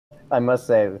I must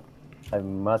say, I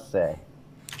must say.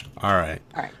 All right.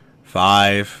 All right.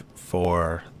 5,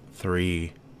 4,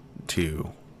 3, 2,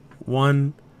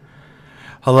 1.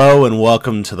 Hello and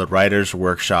welcome to the Writer's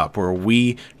Workshop, where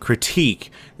we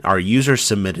critique our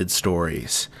user-submitted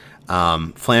stories.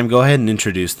 Flam, go ahead and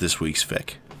introduce this week's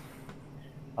fic.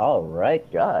 All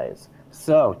right, guys.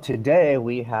 So today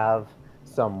we have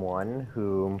someone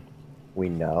whom we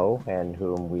know and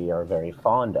whom we are very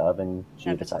fond of, and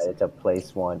she decided to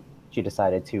place one. She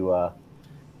decided to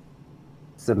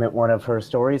submit one of her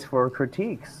stories for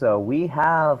critique. So we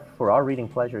have, for our reading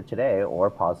pleasure today, or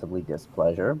possibly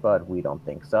displeasure, but we don't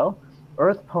think so,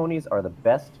 Earth Ponies are the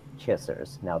best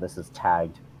kissers. Now this is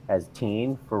tagged as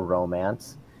teen for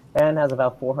romance and has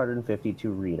about 452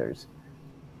 readers.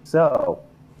 So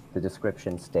the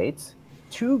description states,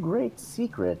 two great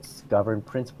secrets govern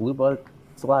Prince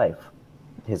Blueblood's life.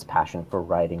 His passion for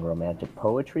writing romantic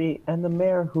poetry and the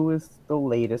mare who is the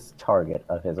latest target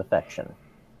of his affection.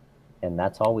 And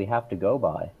that's all we have to go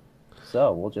by.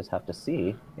 So we'll just have to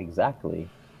see exactly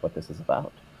what this is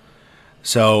about.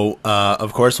 So,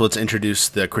 of course, let's introduce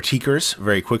the critiquers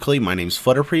very quickly. My name's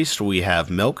Flutterpriest. We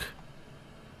have Milk.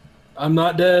 I'm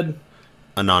not dead.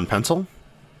 Anon Pencil.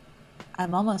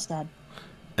 I'm almost dead.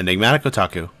 Enigmatic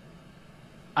Otaku.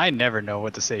 I never know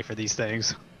what to say for these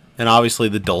things. And obviously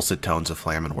the dulcet tones of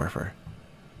Flam and Werfer.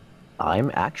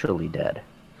 I'm actually dead.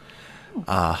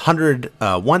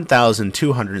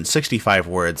 1,265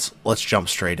 words. Let's jump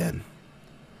straight in.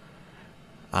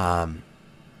 Oh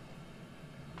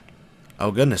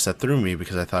goodness, that threw me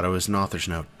because I thought it was an author's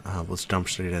note. Let's jump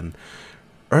straight in.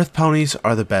 Earth Ponies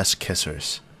are the best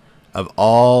kissers. Of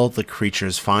all the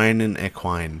creatures fine and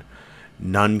equine,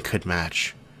 none could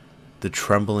match the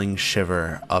trembling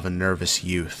shiver of a nervous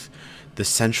youth, the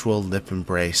sensual lip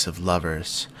embrace of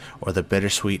lovers, or the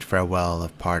bittersweet farewell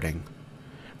of parting.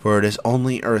 For it is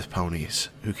only Earth Ponies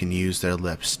who can use their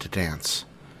lips to dance,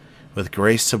 with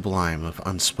grace sublime of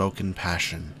unspoken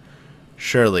passion.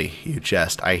 Surely, you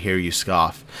jest, I hear you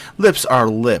scoff. Lips are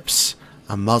lips,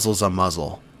 a muzzle's a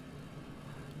muzzle.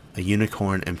 A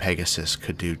unicorn and Pegasus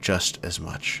could do just as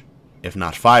much, if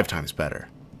not 5 times better.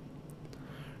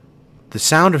 The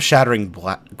sound of shattering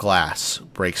glass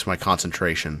breaks my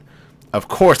concentration. Of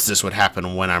course this would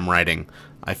happen when I'm writing.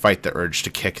 I fight the urge to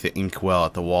kick the inkwell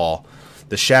at the wall.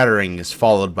 The shattering is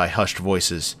followed by hushed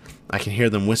voices. I can hear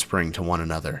them whispering to one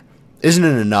another. Isn't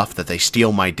it enough that they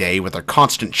steal my day with their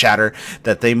constant chatter,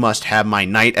 that they must have my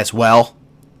night as well?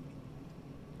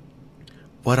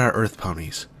 What are Earth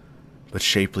Ponies but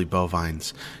shapely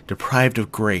bovines, deprived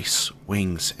of grace,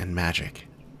 wings, and magic?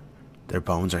 Their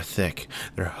bones are thick,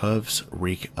 their hooves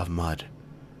reek of mud.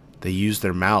 They use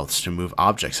their mouths to move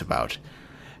objects about.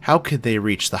 How could they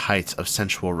reach the heights of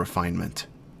sensual refinement?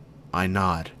 I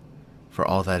nod. For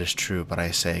all that is true, but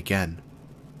I say again,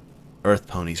 Earth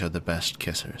Ponies are the best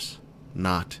kissers.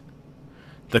 Not.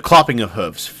 The clopping of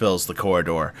hooves fills the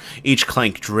corridor, each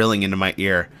clank drilling into my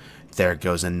ear. There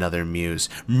goes another muse,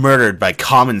 murdered by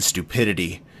common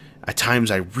stupidity. At times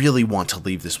I really want to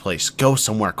leave this place, go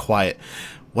somewhere quiet,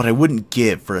 what I wouldn't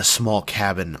give for a small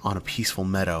cabin on a peaceful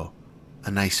meadow,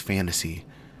 a nice fantasy.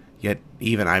 Yet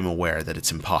even I'm aware that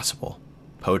it's impossible.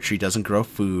 Poetry doesn't grow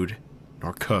food,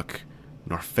 nor cook,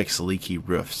 nor fix leaky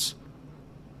roofs.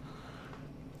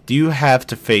 Do you have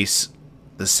to face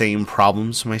the same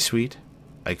problems, my sweet?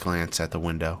 I glance at the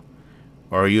window.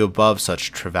 Or are you above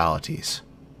such trivialities?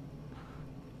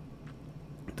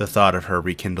 The thought of her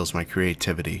rekindles my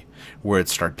creativity.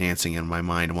 Words start dancing in my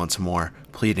mind once more,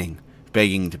 pleading,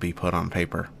 begging to be put on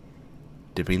paper.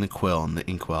 Dipping the quill in the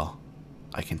inkwell,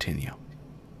 I continue.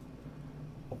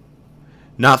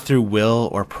 Not through will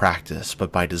or practice,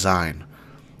 but by design.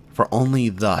 For only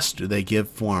thus do they give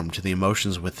form to the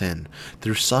emotions within,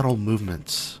 through subtle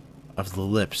movements of the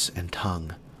lips and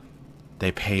tongue.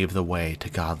 They pave the way to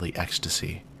godly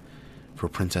ecstasy. For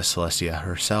Princess Celestia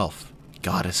herself,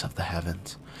 goddess of the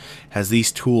heavens, has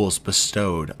these tools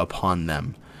bestowed upon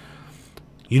them.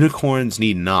 Unicorns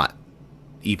need not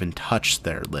even touch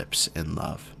their lips in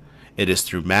love. It is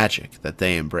through magic that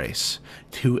they embrace,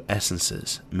 two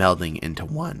essences melding into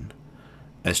one,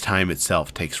 as time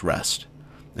itself takes rest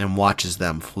and watches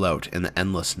them float in the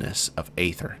endlessness of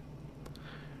aether.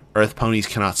 Earth Ponies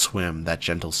cannot swim that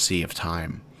gentle sea of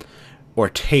time, or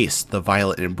taste the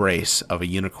violet embrace of a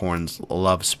unicorn's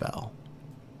love spell.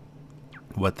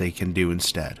 What they can do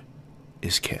instead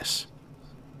is kiss.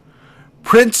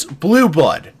 Prince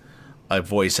Blueblood! A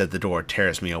voice at the door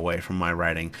tears me away from my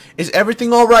writing. Is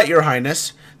everything all right, Your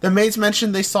Highness? The maids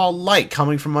mentioned they saw light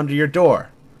coming from under your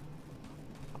door.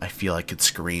 I feel I could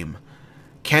scream.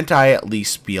 Can't I at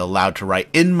least be allowed to write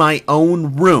in my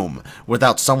own room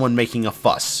without someone making a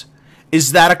fuss?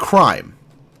 Is that a crime?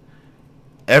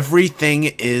 Everything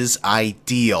is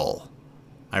ideal.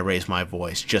 I raise my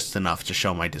voice just enough to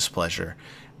show my displeasure.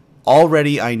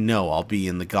 Already I know I'll be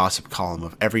in the gossip column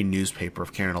of every newspaper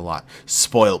of Canterlot.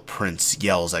 Spoiled prince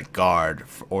yells at guard,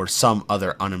 or some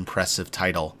other unimpressive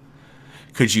title.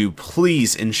 Could you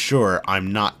please ensure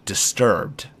I'm not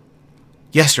disturbed?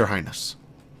 Yes, your highness,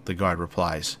 the guard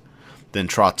replies, then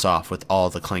trots off with all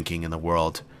the clinking in the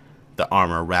world. The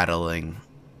armor rattling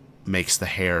makes the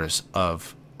hairs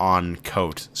of on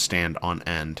coat stand on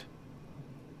end.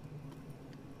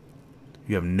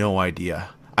 You have no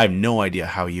idea. I have no idea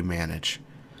how you manage.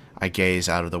 I gaze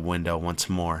out of the window once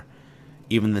more.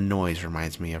 Even the noise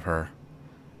reminds me of her.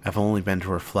 I've only been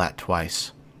to her flat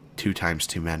twice. 2 times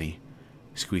too many.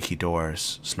 Squeaky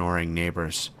doors, snoring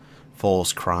neighbors,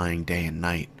 foals crying day and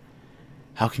night.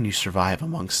 How can you survive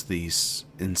amongst these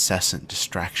incessant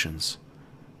distractions?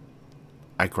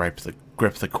 I grip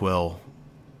the quill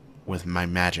with my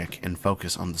magic and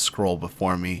focus on the scroll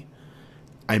before me.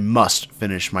 I must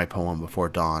finish my poem before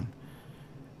dawn.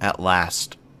 At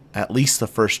least the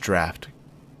first draft.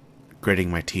 Gritting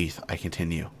my teeth, I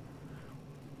continue.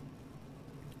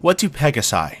 What do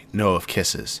Pegasi know of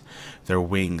kisses? Their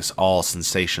wings all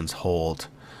sensations hold.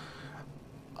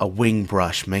 A wing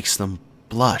brush makes them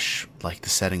blush like the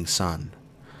setting sun.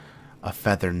 A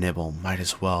feather nibble might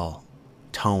as well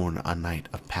tone a night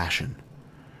of passion.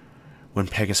 When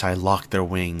Pegasi lock their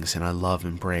wings in a love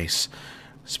embrace,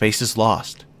 space is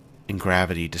lost and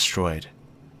gravity destroyed.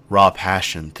 Raw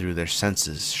passion through their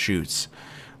senses shoots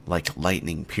like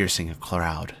lightning piercing a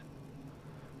cloud.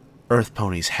 Earth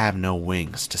ponies have no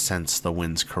wings to sense the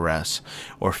wind's caress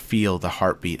or feel the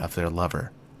heartbeat of their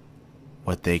lover.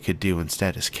 What they could do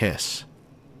instead is kiss.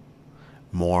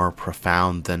 More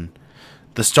profound than...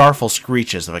 The starful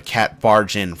screeches of a cat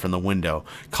barge in from the window,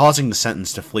 causing the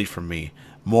sentence to flee from me.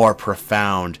 More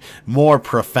profound, more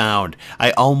profound.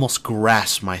 I almost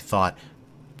grasp my thought,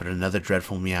 but another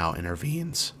dreadful meow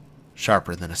intervenes,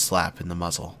 sharper than a slap in the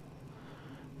muzzle.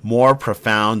 More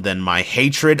profound than my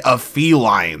hatred of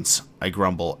felines, I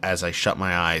grumble as I shut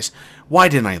my eyes. Why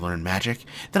didn't I learn magic?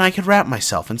 Then I could wrap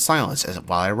myself in silence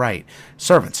while I write.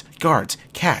 Servants, guards,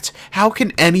 cats, how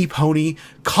can any pony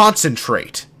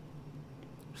concentrate?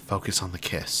 Focus on the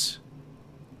kiss.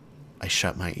 I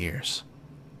shut my ears.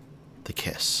 The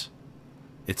kiss.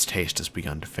 Its taste has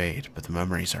begun to fade, but the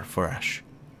memories are fresh.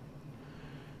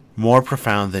 More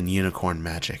profound than unicorn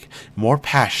magic, more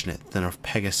passionate than a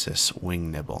Pegasus wing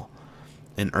nibble.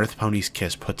 An Earth Pony's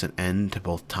kiss puts an end to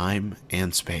both time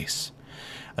and space.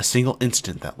 A single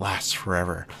instant that lasts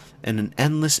forever, and an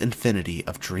endless infinity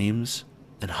of dreams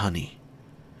and honey.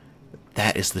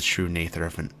 That is the true nature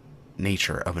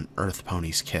of an Earth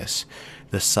Pony's kiss.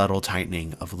 The subtle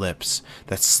tightening of lips,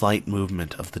 that slight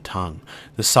movement of the tongue,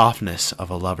 the softness of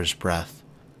a lover's breath,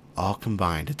 all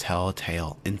combine to tell a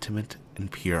tale intimate and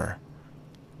pure.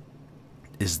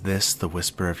 Is this the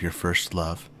whisper of your first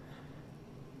love?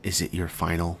 Is it your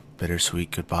final,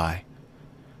 bittersweet goodbye?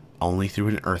 Only through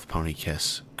an Earth Pony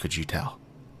kiss could you tell.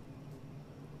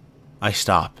 I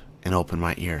stop and open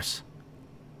my ears.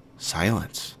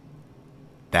 Silence.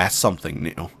 That's something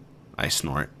new, I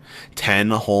snort.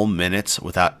 10 whole minutes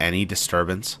without any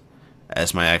disturbance.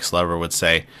 As my ex-lover would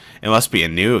say, it must be a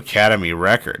new Academy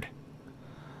record.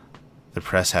 The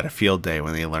press had a field day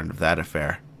when they learned of that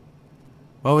affair.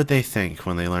 What would they think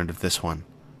when they learned of this one?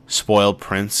 Spoiled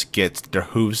prince gets their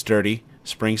hooves dirty,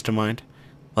 springs to mind.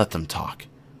 Let them talk.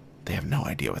 They have no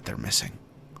idea what they're missing.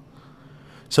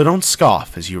 So don't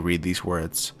scoff as you read these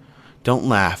words. Don't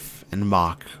laugh and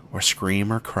mock or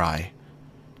scream or cry.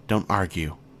 Don't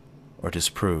argue or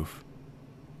disprove.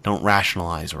 Don't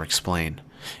rationalize or explain.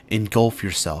 Engulf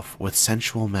yourself with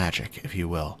sensual magic, if you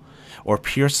will, or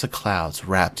pierce the clouds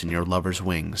wrapped in your lover's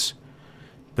wings.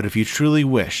 But if you truly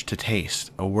wish to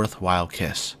taste a worthwhile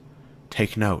kiss,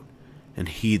 take note and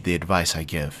heed the advice I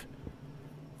give.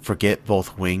 Forget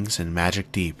both wings and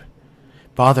magic deep.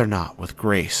 Bother not with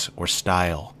grace or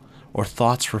style or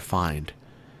thoughts refined.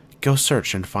 Go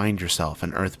search and find yourself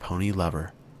an Earth Pony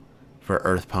lover, for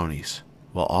Earth Ponies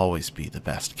will always be the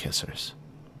best kissers.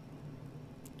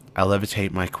 I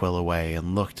levitate my quill away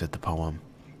and looked at the poem.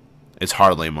 It's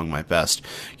hardly among my best.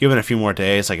 Given a few more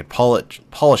days, I could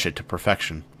polish it to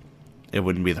perfection. It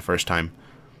wouldn't be the first time.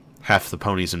 Half the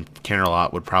ponies in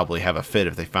Canterlot would probably have a fit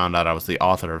if they found out I was the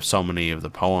author of so many of the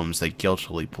poems they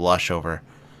guiltily blush over.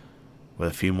 With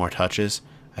a few more touches,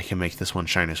 I can make this one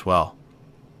shine as well.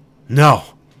 No!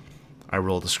 I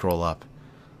roll the scroll up.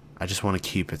 I just want to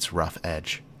keep its rough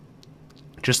edge.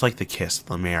 just like the kiss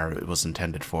Lemaire was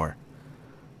intended for.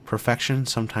 Perfection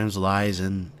sometimes lies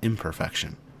in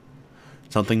imperfection,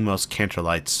 something most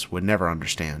Canterlites would never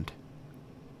understand.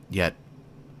 Yet,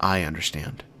 I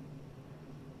understand.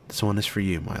 This one is for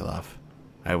you, my love,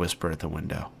 I whisper at the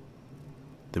window.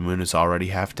 The moon is already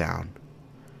half down.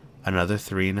 Another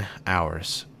 3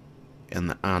 hours, and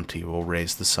the auntie will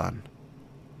raise the sun.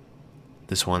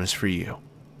 This one is for you,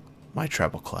 my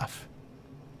treble clef.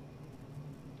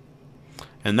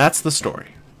 And that's the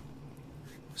story.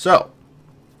 So,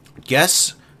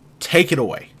 guess, take it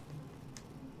away.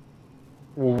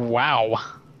 Wow.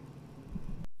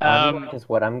 Just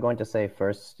what I'm going to say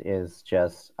first is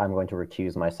just I'm going to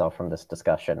recuse myself from this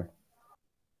discussion.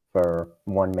 For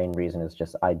one main reason is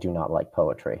just I do not like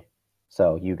poetry.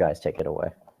 So you guys take it away.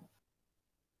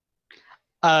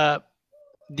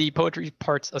 The poetry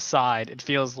parts aside, it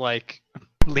feels like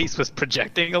Lise was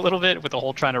projecting a little bit with the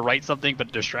whole trying to write something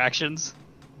but distractions.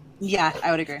 Yeah, I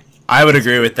would agree. I would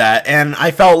agree with that, and I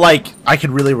felt like I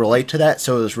could really relate to that,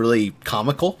 so it was really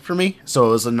comical for me. So it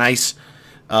was a nice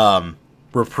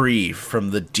reprieve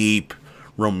from the deep,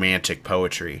 romantic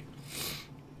poetry.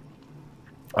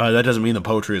 That doesn't mean the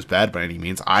poetry is bad by any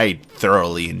means. I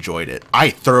thoroughly enjoyed it. I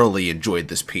thoroughly enjoyed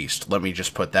this piece. Let me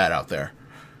just put that out there.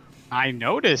 I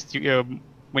noticed when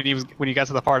you got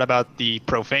to the part about the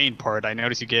profane part, I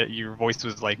noticed your voice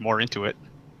was like more into it.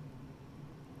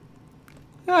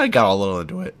 Yeah, I got a little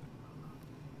into it.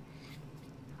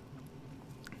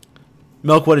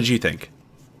 Milk, what did you think?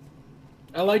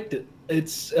 I liked it.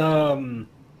 It's I've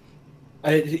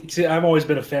always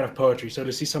been a fan of poetry, so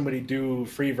to see somebody do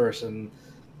free verse and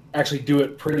actually do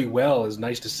it pretty well is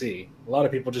nice to see. A lot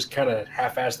of people just kind of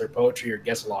half-ass their poetry or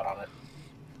guess a lot on it.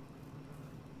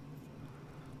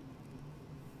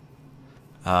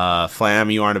 Flam,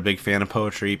 you aren't a big fan of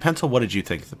poetry. Pencil, what did you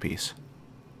think of the piece?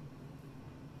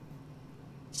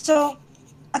 So,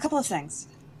 a couple of things.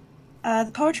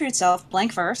 The poetry itself,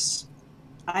 blank verse.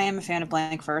 I am a fan of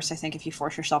blank verse. I think if you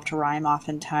force yourself to rhyme,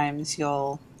 oftentimes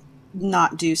you'll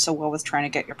not do so well with trying to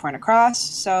get your point across.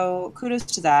 So, kudos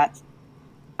to that.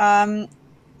 I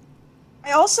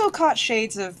also caught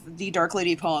shades of the Dark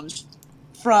Lady poems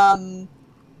from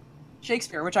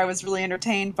Shakespeare, which I was really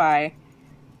entertained by.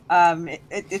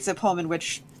 It's a poem in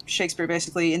which Shakespeare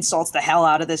basically insults the hell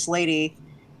out of this lady.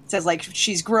 Says, like,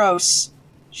 she's gross.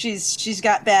 She's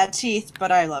got bad teeth,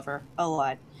 but I love her a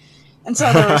lot. And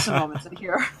so there were some moments in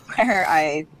here where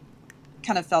I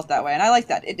kind of felt that way, and I like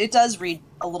that. It does read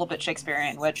a little bit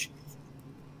Shakespearean,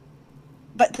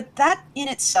 but that in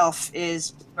itself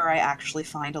is where I actually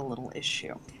find a little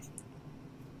issue.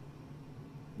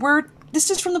 This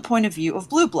is from the point of view of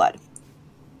Blue Blood.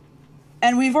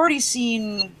 And we've already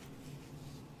seen,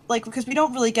 like, because we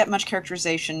don't really get much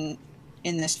characterization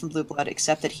in this from Blue Blood,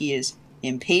 except that he is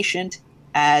impatient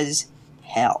as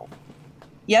hell.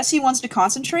 Yes, he wants to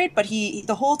concentrate, but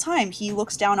the whole time he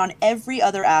looks down on every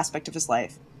other aspect of his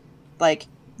life. Like,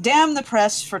 damn the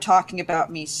press for talking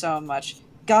about me so much.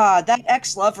 God, that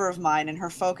ex-lover of mine and her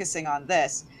focusing on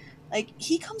this. Like,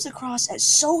 he comes across as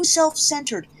so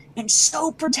self-centered and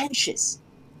so pretentious.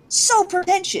 So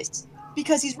pretentious!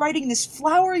 Because he's writing this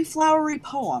flowery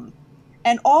poem,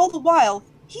 and all the while,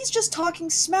 he's just talking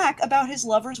smack about his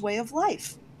lover's way of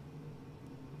life.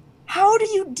 How do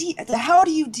you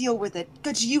deal with it?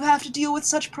 Do you have to deal with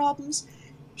such problems?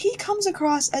 He comes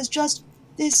across as just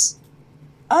this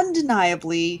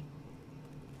undeniably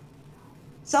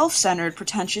self-centered,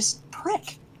 pretentious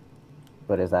prick.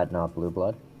 But is that not Blue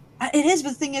Blood? It is, but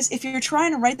the thing is, if you're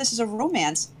trying to write this as a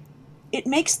romance, it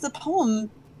makes the poem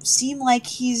seem like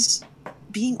he's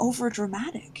being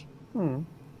over-dramatic.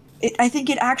 I think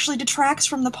it actually detracts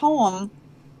from the poem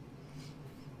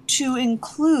to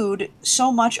include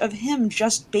so much of him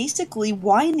just basically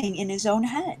whining in his own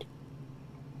head.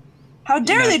 How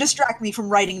dare they distract me from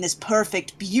writing this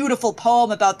perfect, beautiful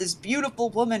poem about this beautiful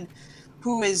woman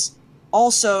who is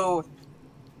also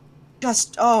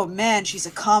just, oh man, she's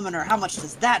a commoner. How much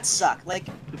does that suck? Like,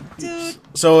 dude.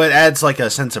 So it adds like a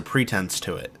sense of pretense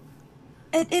to it.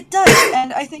 It does,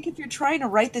 and I think if you're trying to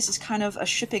write this as kind of a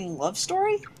shipping love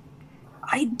story,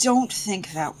 I don't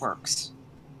think that works.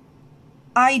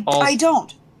 I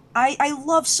don't. I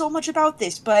love so much about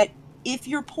this, but if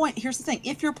your point, here's the thing,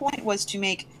 if your point was to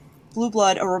make Blue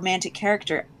Blood a romantic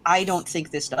character, I don't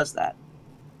think this does that.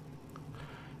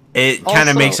 It kind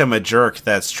of makes him a jerk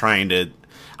that's trying to...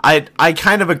 I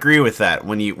kind of agree with that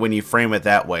when you frame it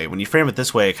that way. When you frame it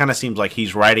this way, it kind of seems like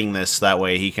he's writing this that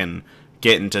way he can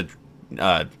get into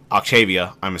Octavia's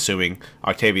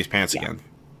pants again.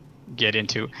 get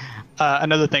into.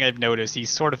 Another thing I've noticed, he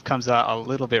sort of comes out a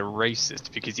little bit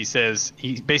racist because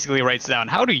he basically writes down,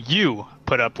 how do you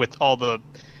put up with all the,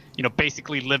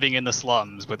 basically living in the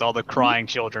slums with all the crying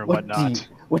children and whatnot?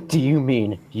 What do you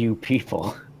mean, you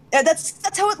people? Yeah,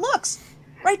 that's how it looks.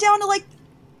 Right down to like,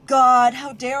 God,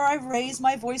 how dare I raise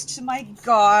my voice to my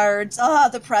guards?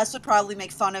 The press would probably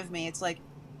make fun of me. It's like,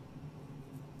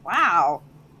 wow.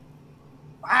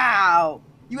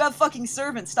 You have fucking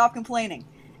servants. Stop complaining.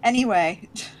 Anyway.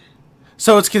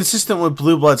 So it's consistent with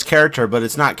Blue Blood's character, but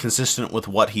it's not consistent with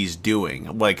what he's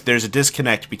doing. Like, there's a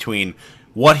disconnect between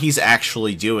what he's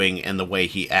actually doing and the way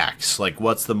he acts. Like,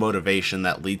 what's the motivation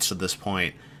that leads to this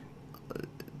point?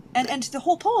 And the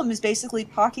whole poem is basically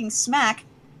talking smack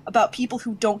about people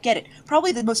who don't get it.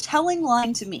 Probably the most telling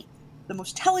line to me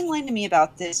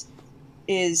about this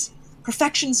is,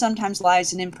 perfection sometimes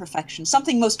lies in imperfection,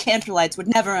 something most Canterlites would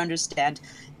never understand,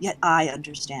 yet I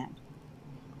understand.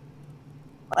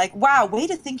 Like, wow, way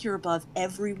to think you're above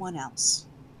everyone else.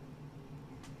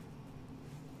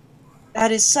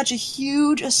 That is such a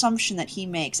huge assumption that he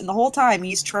makes, and the whole time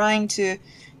he's trying to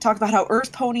talk about how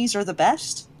Earth ponies are the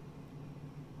best.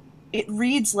 It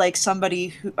reads like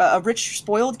somebody, a rich,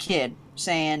 spoiled kid,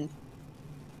 saying,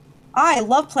 I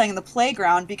love playing in the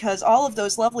playground because all of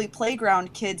those lovely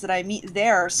playground kids that I meet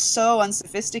there are so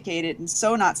unsophisticated and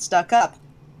so not stuck up,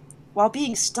 while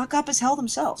being stuck up as hell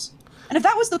themselves. And if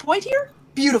that was the point here,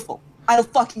 beautiful. I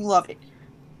fucking love it.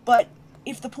 But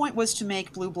if the point was to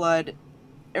make Blue Blood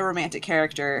a romantic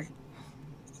character,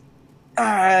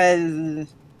 I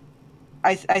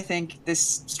think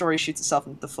this story shoots itself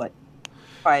in the foot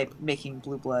by making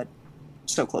Blue Blood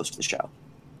so close to the show.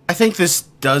 I think this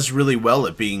does really well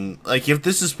at being, like, if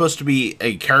this is supposed to be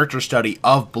a character study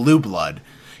of Blue Blood,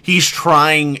 he's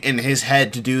trying in his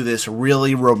head to do this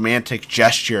really romantic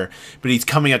gesture, but he's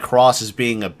coming across as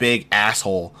being a big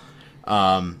asshole.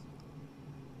 I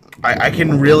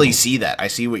can really see that. I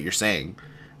see what you're saying.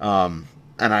 And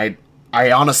I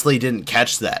honestly didn't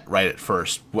catch that right at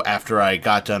first after I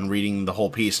got done reading the whole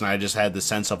piece, and I just had the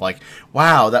sense of like,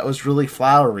 wow, that was really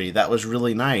flowery, that was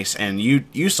really nice, and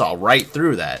you saw right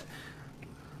through that.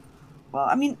 Well,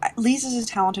 I mean, Lise is a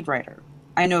talented writer.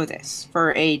 I know this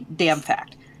for a damn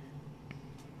fact.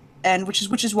 And which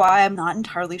is why I'm not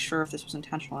entirely sure if this was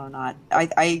intentional or not.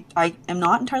 I am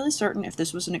not entirely certain if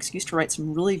this was an excuse to write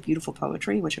some really beautiful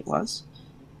poetry, which it was,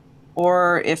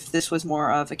 or if this was more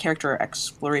of a character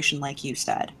exploration like you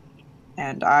said.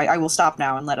 And I will stop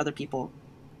now and let other people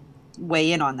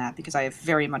weigh in on that, because I have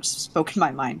very much spoken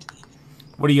my mind.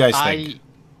 What do you guys think?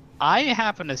 I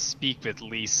happen to speak with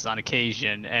Lise on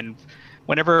occasion, and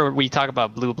whenever we talk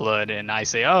about Blue Blood and I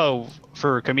say, oh,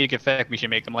 for comedic effect, we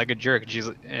should make him like a jerk,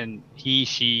 and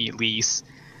she, Lise,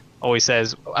 always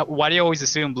says, why do you always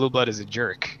assume Blue Blood is a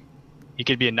jerk? He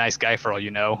could be a nice guy for all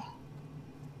you know.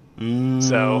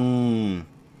 So.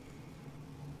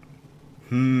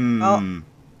 Well,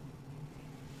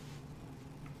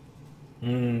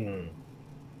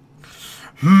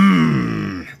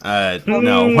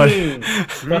 No. What?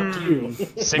 Fuck you.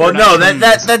 Well, no,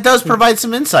 that does provide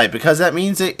some insight, because that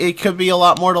means it could be a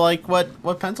lot more to like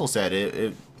what Pencil said.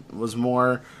 It was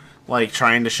more like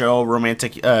trying to show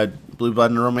romantic Blue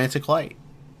Blood in a romantic light.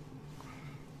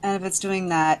 and if it's doing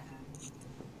that,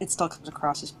 it still comes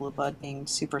across as Blue Blood being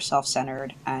super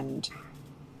self-centered and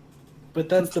But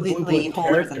that's the Blue completely Blood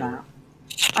holier than character.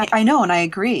 that. I know, and I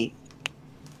agree.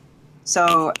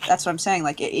 So that's what I'm saying.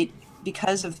 Like it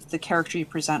because of the character you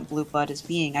present Blue Blood as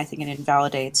being, I think it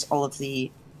invalidates all of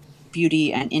the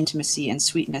beauty and intimacy and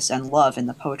sweetness and love in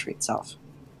the poetry itself.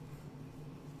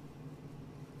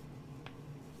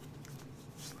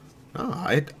 Oh,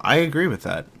 I agree with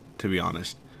that, to be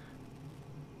honest.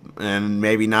 And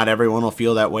maybe not everyone will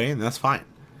feel that way, and that's fine.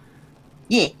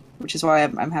 Yeah, which is why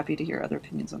I'm happy to hear other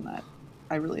opinions on that.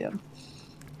 I really am.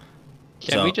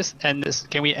 Can we just end this?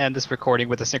 Can we end this recording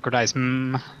with a synchronized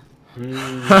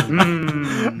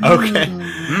Okay.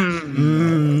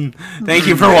 Thank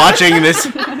you for watching this.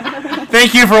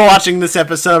 Thank you for watching this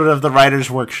episode of the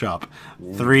Writers Workshop.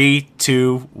 3,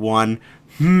 2, 1.